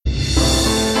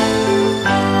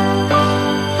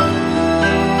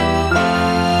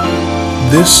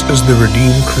This is the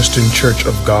Redeemed Christian Church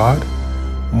of God,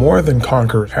 more than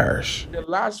Conqueror Parish. The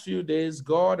last few days,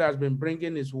 God has been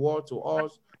bringing his word to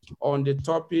us on the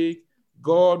topic,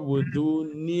 God will do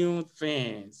new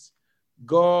things.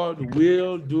 God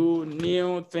will do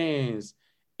new things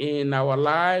in our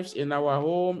lives, in our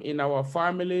home, in our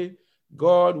family.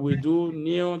 God will do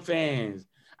new things.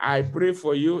 I pray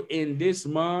for you in this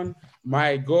month,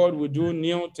 my God will do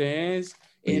new things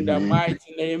in the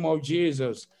mighty name of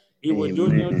Jesus. He will do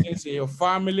new things in your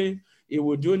family. He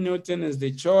will do new things in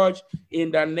the church in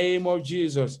the name of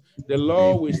Jesus. The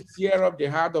Lord will stir up the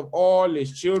heart of all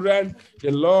his children.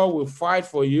 The Lord will fight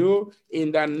for you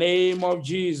in the name of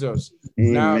Jesus.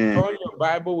 Now, turn your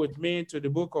Bible with me to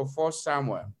the book of 1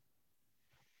 Samuel.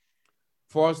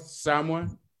 1 Samuel,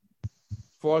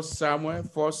 1 Samuel,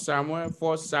 1 Samuel,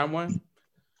 1 Samuel.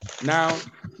 Now,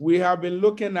 we have been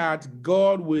looking at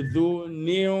God will do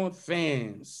new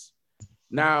things.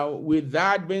 Now, with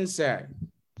that being said,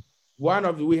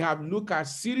 we have looked at a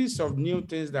series of new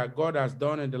things that God has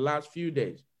done in the last few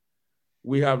days.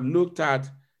 We have looked at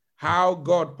how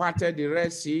God parted the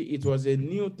Red Sea. It was a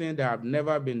new thing that had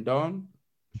never been done.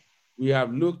 We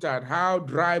have looked at how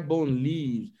dry bone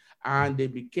lived and they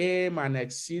became an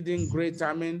exceeding great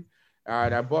army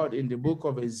about in the book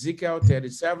of Ezekiel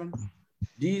 37.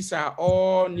 These are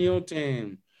all new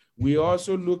things. We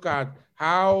also look at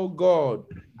how God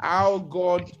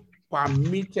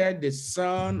permitted the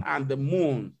sun and the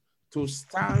moon to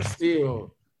stand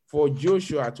still for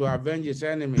Joshua to avenge his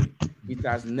enemy. It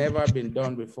has never been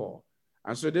done before.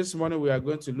 And so this morning we are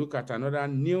going to look at another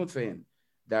new thing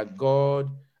that God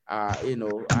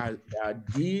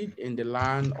did in the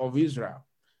land of Israel.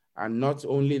 And not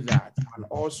only that, and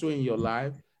also in your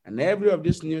life. And every of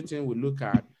these new things we look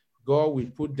at, God will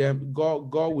put them,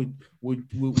 God will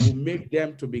make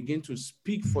them to begin to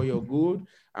speak for your good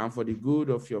and for the good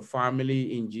of your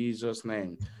family in Jesus'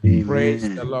 name. Amen.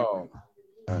 Praise the Lord.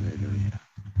 Hallelujah.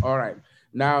 All right.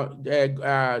 Now,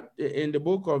 in the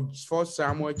book of 1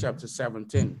 Samuel chapter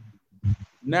 17,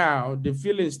 now the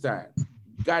Philistines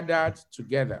gathered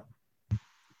together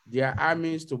their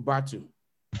armies to battle.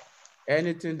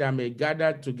 Anything that may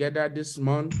gather together this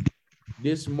morning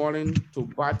to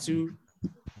battle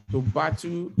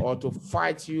or to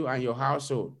fight you and your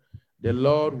household, the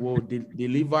Lord will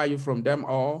deliver you from them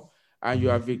all, and you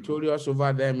are victorious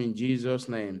over them in Jesus'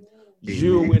 name. Amen.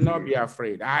 You will not be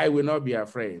afraid. I will not be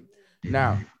afraid.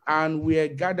 Now, and we are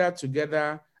gathered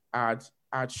together at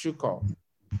Shukor,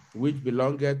 which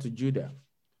belonged to Judah,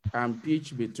 and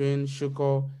pitched between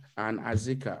Shukor and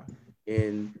Azekah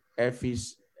in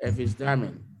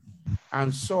Ephes-Dammim.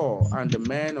 And Saul and the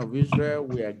men of Israel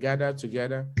were gathered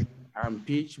together and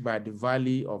pitched by the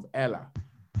valley of Elah,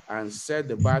 and set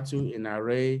the battle in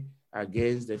array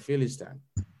against the Philistines.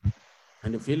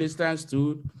 And the Philistines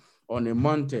stood on a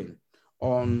mountain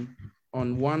on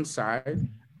one side,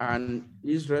 and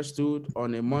Israel stood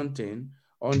on a mountain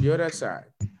on the other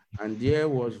side, and there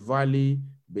was valley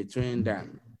between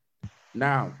them.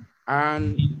 Now,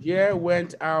 and there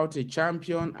went out a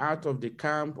champion out of the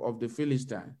camp of the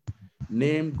Philistines,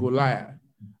 named Goliath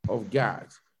of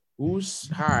Gath, whose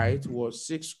height was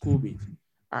 6 cubits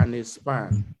and a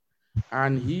span,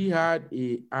 and he had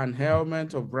an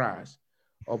helmet of brass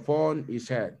upon his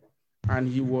head, and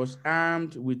he was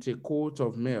armed with a coat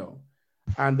of mail,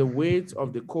 and the weight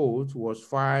of the coat was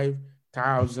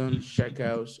 5,000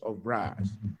 shekels of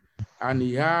brass, and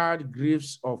he had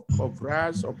greaves of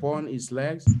brass upon his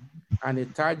legs, and a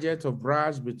target of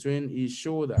brass between his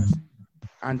shoulders.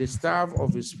 And the staff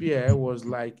of his spear was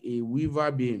like a weaver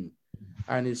beam,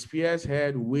 and his spear's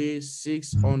head weighed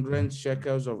 600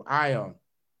 shekels of iron.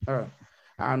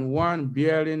 And one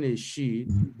bearing a sheet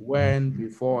went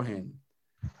before him.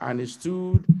 And he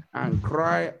stood and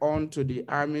cried unto the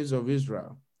armies of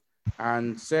Israel,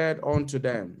 and said unto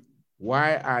them,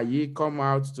 why are ye come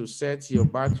out to set your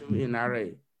battle in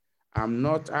array? Am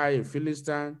not I a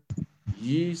Philistine?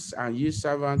 Ye and ye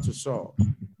servant to Saul.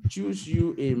 Choose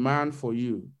you a man for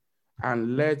you,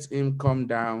 and let him come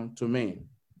down to me.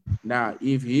 Now,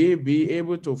 if he be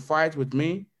able to fight with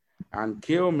me and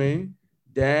kill me,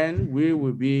 then we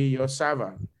will be your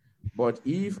servant. But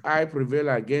if I prevail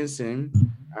against him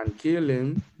and kill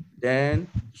him, then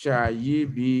shall ye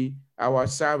be our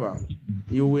servant.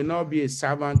 You will not be a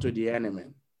servant to the enemy.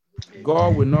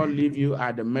 God will not leave you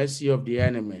at the mercy of the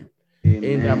enemy. Amen.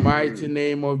 In the mighty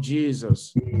name of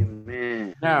Jesus.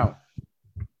 Amen. Now,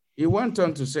 he went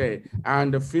on to say,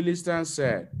 and the Philistines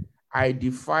said, I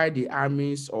defy the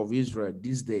armies of Israel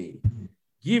this day.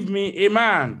 Give me a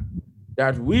man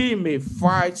that we may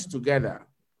fight together.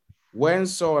 When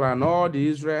Saul and all the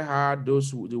Israel heard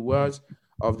the words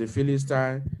of the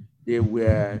Philistines, they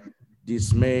were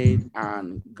dismayed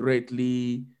and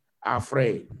greatly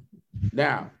afraid.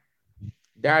 Now,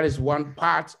 that is one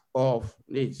part of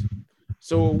it.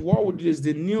 So what is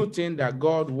the new thing that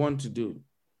God wants to do?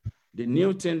 The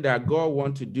new thing that God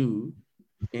wants to do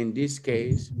in this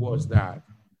case was that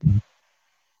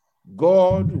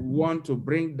God wants to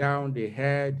bring down the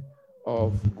head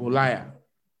of Goliath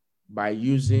by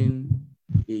using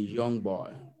a young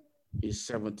boy, a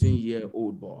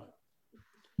 17-year-old boy.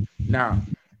 Now,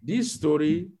 this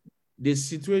story, the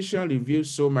situation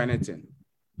reveals so many things.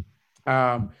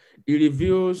 It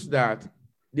reveals that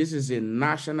this is a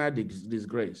national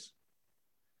disgrace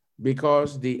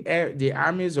because the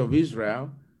armies of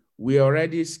Israel were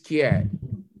already scared.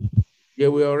 They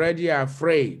were already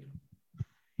afraid.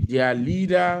 Their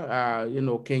leader,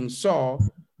 King Saul,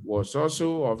 was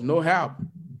also of no help.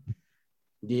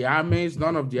 The armies,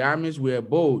 none of the armies were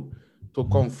bold to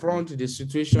confront the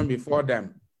situation before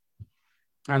them.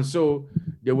 And so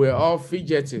they were all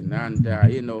fidgeting and,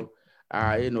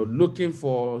 looking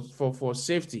for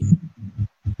safety.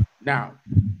 Now,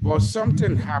 but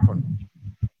something happened.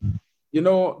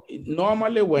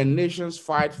 Normally when nations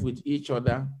fight with each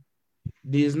other,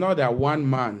 there is not that one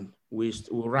man will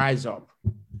rise up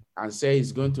and say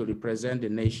he's going to represent the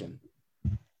nation.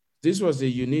 This was a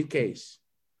unique case.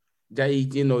 That,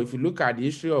 if you look at the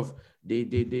history of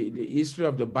the history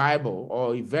of the Bible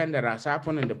or event that has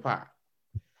happened in the past,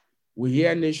 we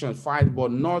hear nations fight,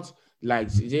 but not like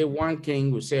one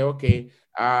king will say, okay,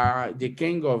 the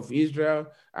king of Israel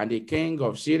and the king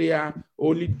of Syria,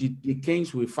 only the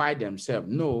kings will fight themselves.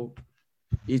 No,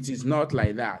 it is not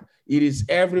like that. It is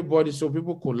everybody, so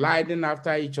people colliding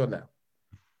after each other.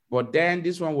 But then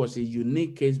this one was a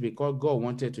unique case because God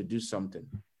wanted to do something.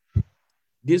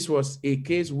 This was a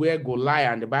case where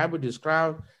Goliath, and the Bible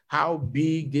describes how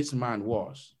big this man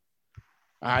was.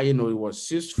 He was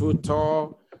 6 foot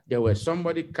tall. There was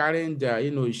somebody carrying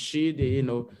the,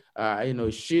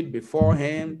 sheet before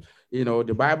him.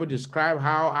 The Bible describes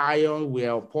how iron were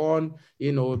upon,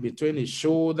 between his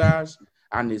shoulders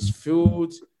and his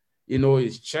feet,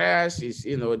 his chest,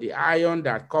 the iron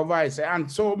that covers,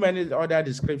 and so many other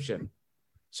descriptions.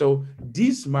 So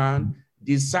this man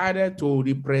decided to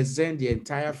represent the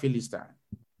entire Philistine.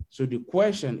 So the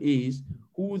question is,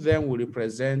 who then will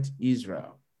represent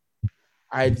Israel?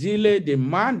 Ideally, the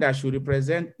man that should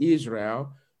represent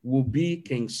Israel will be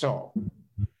King Saul,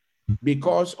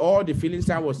 because all the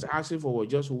Philistines was asking for was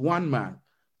just one man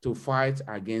to fight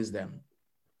against them.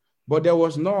 But there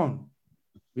was none,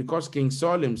 because King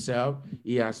Saul himself,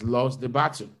 he has lost the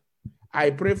battle.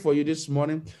 I pray for you this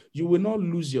morning, you will not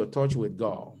lose your touch with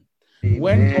God. Amen.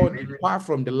 When God departs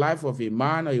from the life of a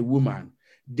man or a woman,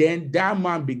 then that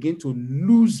man begins to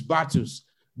lose battles,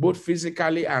 both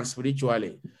physically and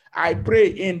spiritually. I pray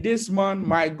in this month,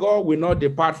 my God will not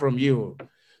depart from you.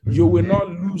 You will not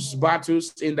lose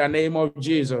battles in the name of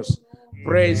Jesus.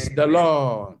 Praise the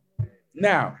Lord.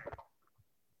 Now,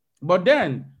 but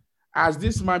then, as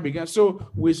this man began, so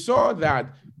we saw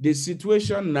that the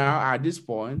situation now at this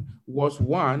point was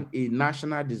one, a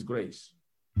national disgrace.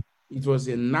 It was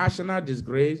a national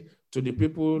disgrace to the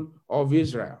people of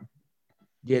Israel.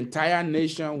 The entire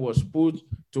nation was put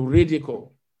to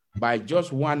ridicule by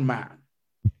just one man.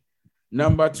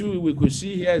 Number two, we could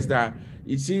see here is that,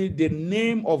 the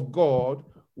name of God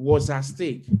was at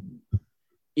stake.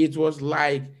 It was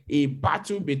like a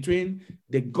battle between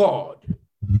the God,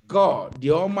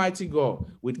 the Almighty God,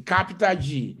 with capital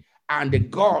G, and the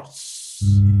gods.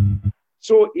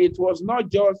 So it was not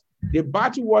just, the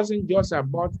battle wasn't just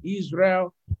about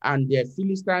Israel and the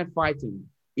Philistine fighting.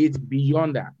 It's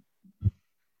beyond that.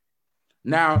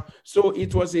 Now, so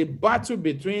it was a battle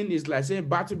between, it's like saying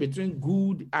battle between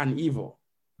good and evil.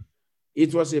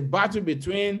 It was a battle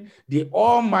between the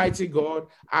Almighty God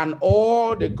and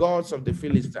all the gods of the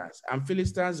Philistines. And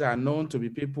Philistines are known to be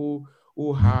people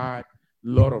who had a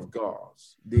lot of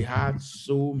gods. They had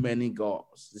so many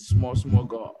gods, the small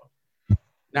gods.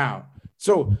 Now,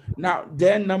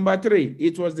 then number three,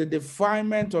 it was the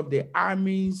defilement of the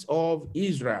armies of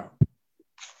Israel.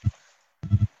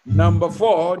 Number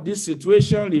four, this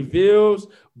situation reveals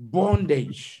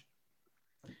bondage.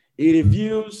 It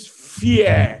reveals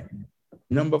fear.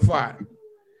 Number five,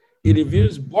 it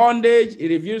reveals bondage, it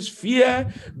reveals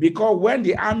fear, because when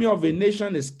the army of a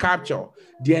nation is captured,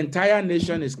 the entire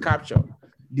nation is captured.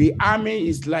 The army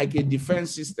is like a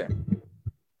defense system.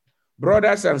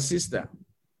 Brothers and sisters,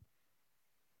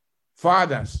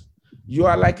 fathers, you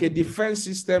are like a defense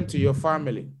system to your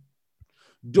family.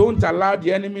 Don't allow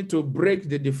the enemy to break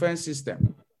the defense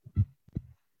system.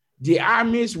 The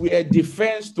armies were a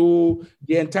defense to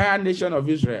the entire nation of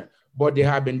Israel. but they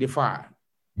have been defiled.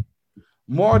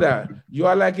 Mother, you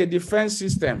are like a defense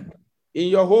system in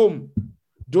your home.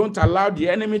 Don't allow the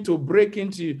enemy to break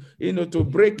into,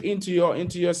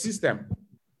 your system.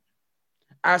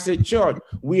 As a church,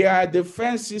 we are a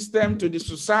defense system to the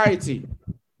society.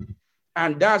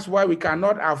 And that's why we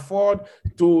cannot afford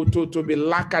to be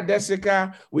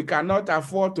lackadaisical. We cannot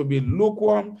afford to be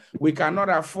lukewarm. We cannot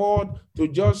afford to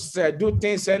just do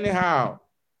things anyhow.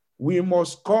 We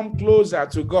must come closer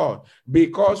to God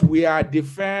because we are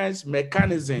defense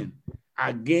mechanism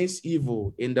against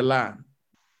evil in the land.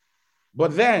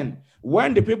 But then,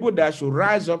 when the people that should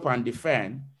rise up and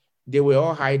defend, they were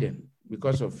all hiding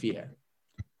because of fear.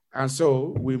 And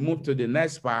so we move to the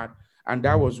next part, and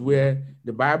that was where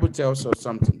the Bible tells us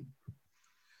something.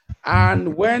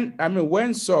 And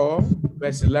when Saul,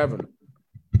 verse 11,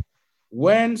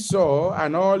 when Saul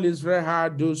and all Israel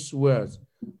heard those words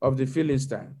of the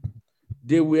Philistines,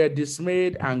 they were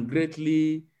dismayed and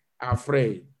greatly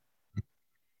afraid.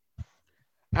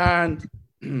 And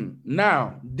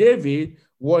now David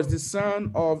was the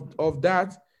son of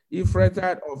that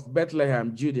Ephrathite of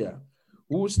Bethlehem, Judah,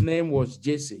 whose name was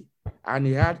Jesse, and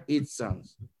he had 8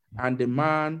 sons. And the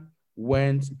man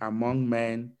went among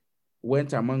men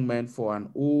for an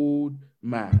old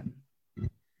man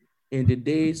in the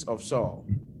days of Saul.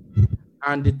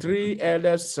 And the 3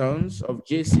 eldest sons of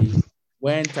Jesse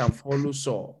went and followed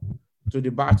Saul to the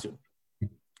battle.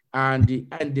 And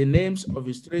the names of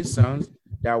his 3 sons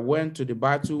that went to the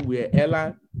battle were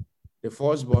Ela, the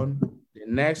firstborn, the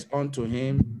next unto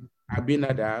him,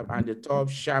 Abinadab, and the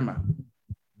third Shammah.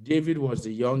 David was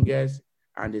the youngest,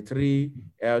 and the 3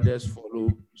 elders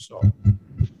followed Saul.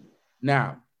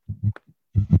 Now,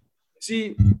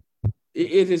 see,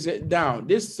 it is down.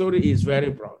 This story is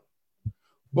very broad.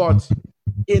 But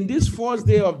in this first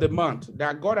day of the month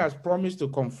that God has promised to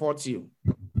comfort you,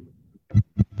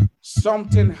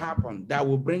 something happened that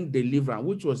will bring deliverance,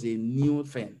 which was a new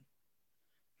thing.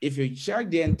 If you check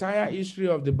the entire history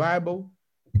of the Bible,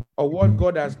 or what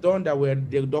God has done that were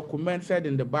documented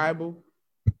in the Bible,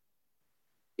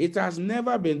 it has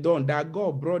never been done that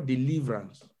God brought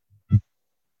deliverance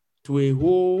to a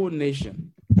whole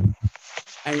nation.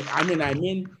 And I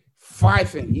mean,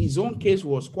 fighting. His own case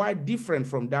was quite different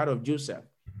from that of Joseph.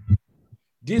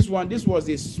 This was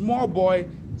a small boy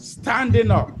standing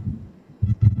up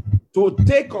to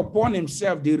take upon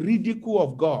himself the ridicule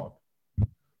of God,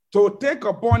 to take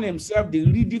upon himself the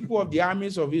ridicule of the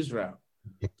armies of Israel,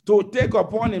 to take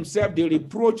upon himself the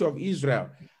reproach of Israel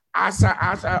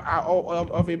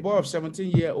of a boy of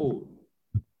 17-year-old.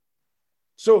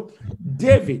 So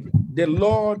David, the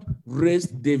Lord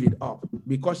raised David up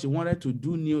because he wanted to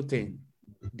do new things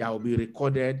that will be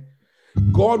recorded.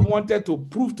 God wanted to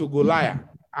prove to Goliath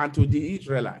and to the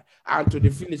Israelites and to the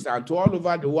Philistines and to all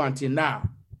over the world until now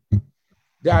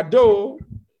that though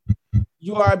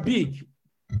you are big,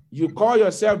 you call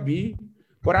yourself big,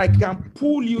 but I can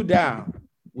pull you down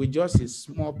with just a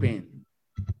small pain.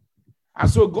 And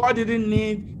so God didn't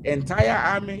need entire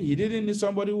army. He didn't need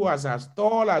somebody who was as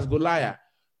tall as Goliath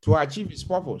to achieve his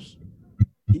purpose.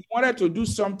 He wanted to do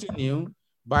something new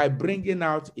by bringing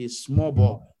out a small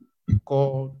boy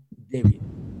called David.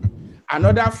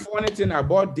 Another funny thing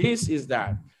about this is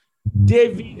that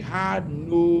David had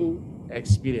no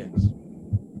experience.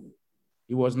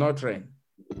 He was not trained.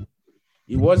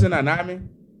 He wasn't an army.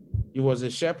 He was a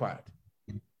shepherd.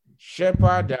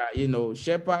 Shepherd,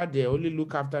 they only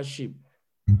look after sheep.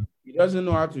 He doesn't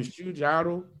know how to shoot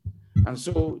arrow. And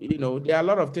so, there are a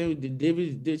lot of things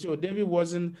David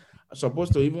wasn't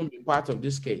supposed to even be part of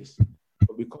this case,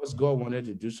 but because God wanted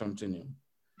to do something new.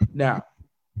 Now,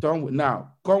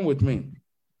 come with me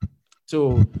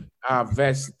to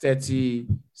verse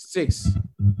 36.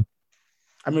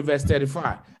 Verse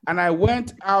 35. And I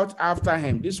went out after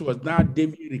him. This was now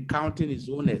David recounting his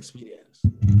own experience.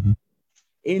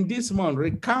 In this month,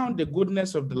 recount the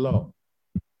goodness of the Lord.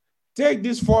 Take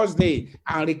this first day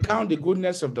and recount the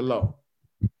goodness of the Lord.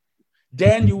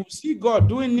 Then you will see God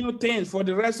doing new things for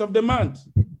the rest of the month.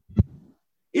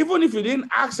 Even if you didn't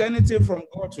ask anything from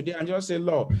God today and just say,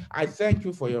 Lord, I thank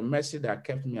you for your mercy that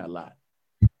kept me alive.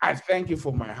 I thank you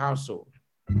for my household.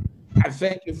 I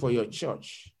thank you for your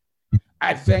church.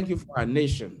 I thank you for our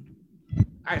nation.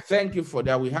 I thank you for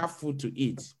that we have food to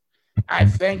eat. I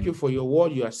thank you for your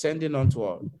word you are sending unto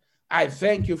us. I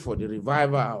thank you for the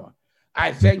revival hour.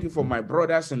 I thank you for my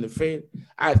brothers in the faith.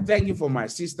 I thank you for my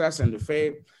sisters in the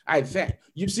faith.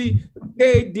 You see,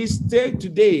 take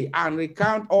today and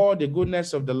recount all the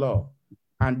goodness of the Lord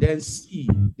and then see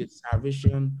the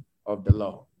salvation of the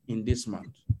Lord in this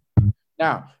month.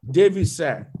 Now, David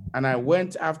said, and I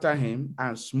went after him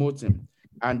and smote him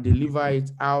and deliver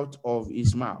it out of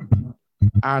his mouth.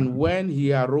 And when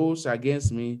he arose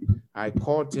against me, I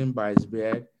caught him by his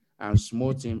beard and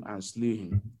smote him and slew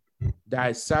him.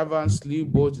 Thy servant slew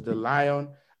both the lion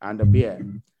and the bear,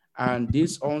 and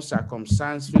this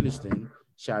uncircumcised Philistine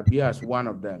shall be as one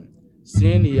of them,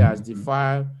 seeing he has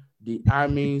defiled the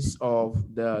armies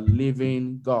of the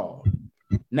living God.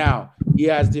 Now, he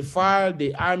has defiled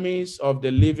the armies of the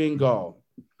living God.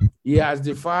 He has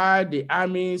defiled the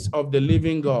armies of the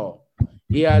living God.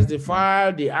 He has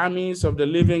defiled the armies of the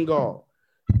living God.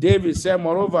 David said,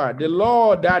 moreover, the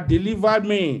Lord that delivered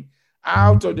me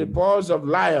out of the paws of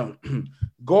lion,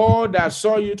 God that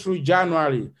saw you through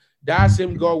January, that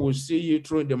same God will see you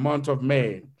through the month of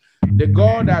May. The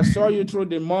God that saw you through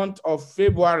the month of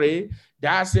February,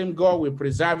 that same God will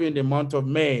preserve you in the month of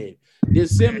May. The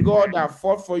same God that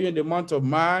fought for you in the month of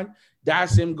March, that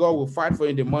same God will fight for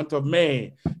you in the month of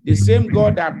May. The same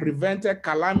God that prevented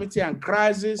calamity and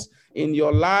crisis in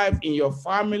your life, in your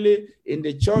family, in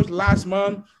the church last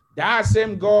month, that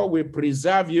same God will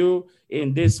preserve you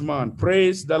in this month.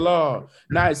 Praise the Lord.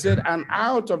 Now I said, and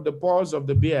out of the paws of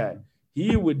the bear,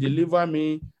 he will deliver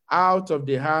me out of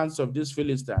the hands of this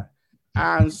Philistine.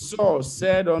 And Saul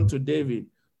said unto David,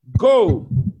 go,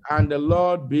 and the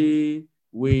Lord be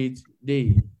with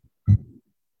thee.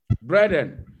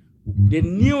 Brethren, the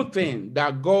new thing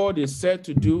that God is said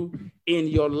to do in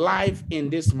your life in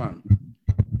this month,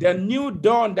 the new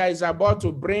dawn that is about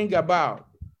to bring about,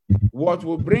 what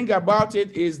will bring about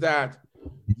it is that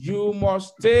you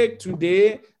must take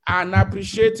today and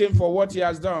appreciate him for what he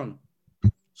has done.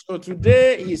 So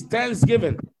today is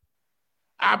Thanksgiving.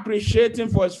 Appreciate him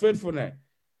for his faithfulness.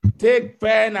 Take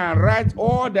pen and write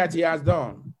all that he has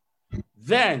done.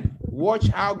 Then watch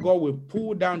how God will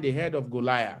pull down the head of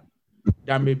Goliath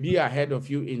that may be ahead of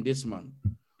you in this month.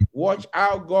 Watch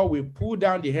how God will pull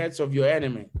down the heads of your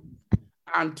enemy.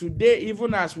 And today,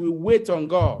 even as we wait on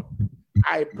God,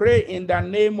 I pray in the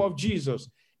name of Jesus,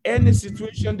 any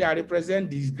situation that represents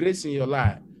disgrace in your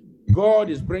life, God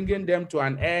is bringing them to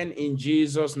an end in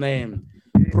Jesus' name.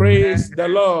 Praise the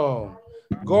Lord.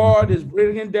 God is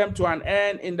bringing them to an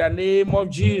end in the name of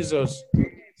Jesus.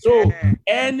 So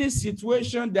any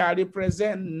situation that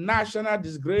represents national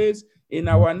disgrace in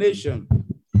our nation,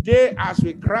 today as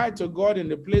we cry to God in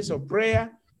the place of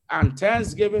prayer and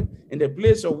thanksgiving, in the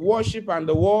place of worship and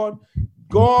the word,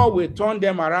 God will turn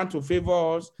them around to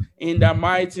favor us in the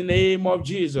mighty name of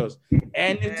Jesus.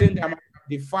 Anything that might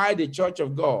defy the church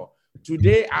of God,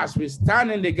 today as we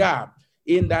stand in the gap,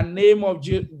 in the name of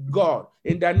God,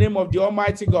 in the name of the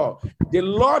Almighty God, the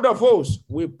Lord of hosts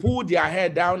will pull their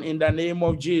head down in the name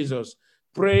of Jesus.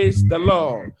 Praise the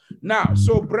Lord. Now,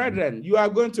 so brethren, you are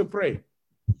going to pray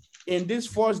in this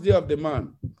first day of the month.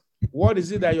 What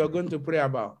is it that you're going to pray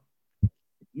about?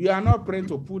 You are not praying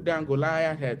to put down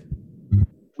Goliath's head.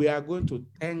 We are going to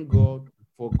thank God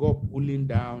for God pulling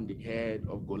down the head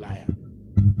of Goliath.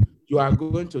 You are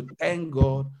going to thank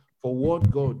God for what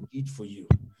God did for you.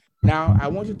 Now, I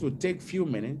want you to take a few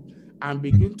minutes and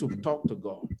begin to talk to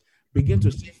God. Begin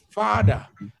to say, Father,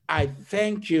 I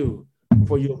thank you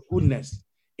for your goodness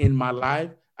in my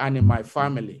life and in my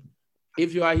family.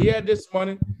 If you are here this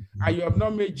morning and you have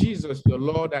not made Jesus your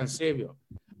Lord and Savior,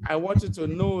 I want you to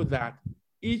know that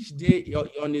each day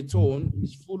on its own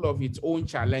is full of its own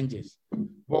challenges.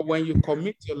 But when you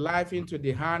commit your life into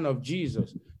the hand of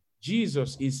Jesus,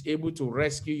 Jesus is able to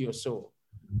rescue your soul.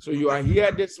 So you are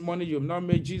here this morning, you have not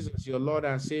made Jesus your Lord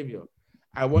and Savior.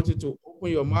 I want you to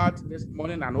open your mouth this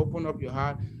morning and open up your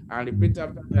heart and repeat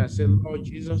after me and say, Lord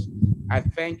Jesus, I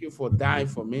thank you for dying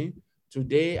for me.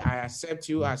 Today, I accept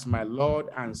you as my Lord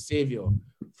and Savior.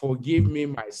 Forgive me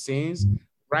my sins.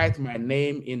 Write my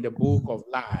name in the book of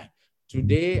life.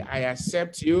 Today, I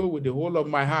accept you with the whole of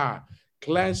my heart.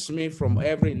 Cleanse me from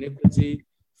every iniquity.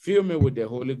 Fill me with the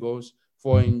Holy Ghost.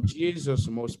 For in Jesus'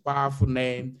 most powerful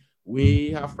name,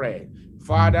 we have prayed.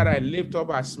 Father, I lift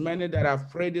up as many that have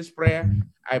prayed this prayer.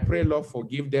 I pray, Lord,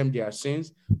 forgive them their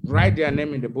sins. Write their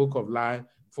name in the book of life.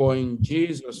 For in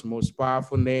Jesus' most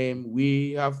powerful name,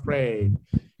 we have prayed.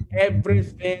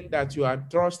 Everything that you are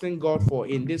trusting God for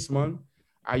in this month,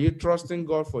 are you trusting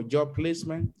God for job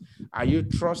placement? Are you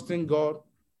trusting God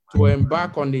to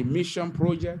embark on the mission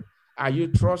project? Are you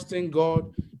trusting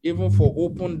God even for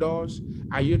open doors?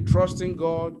 Are you trusting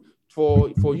God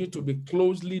for you to be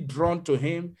closely drawn to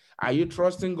him? Are you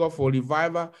trusting God for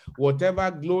revival? Whatever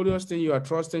glorious thing you are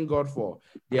trusting God for,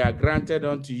 they are granted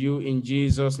unto you in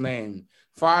Jesus' name.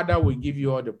 Father, we give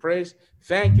you all the praise.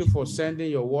 Thank you for sending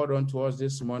your word unto us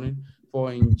this morning.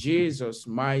 For in Jesus'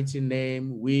 mighty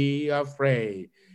name we have prayed.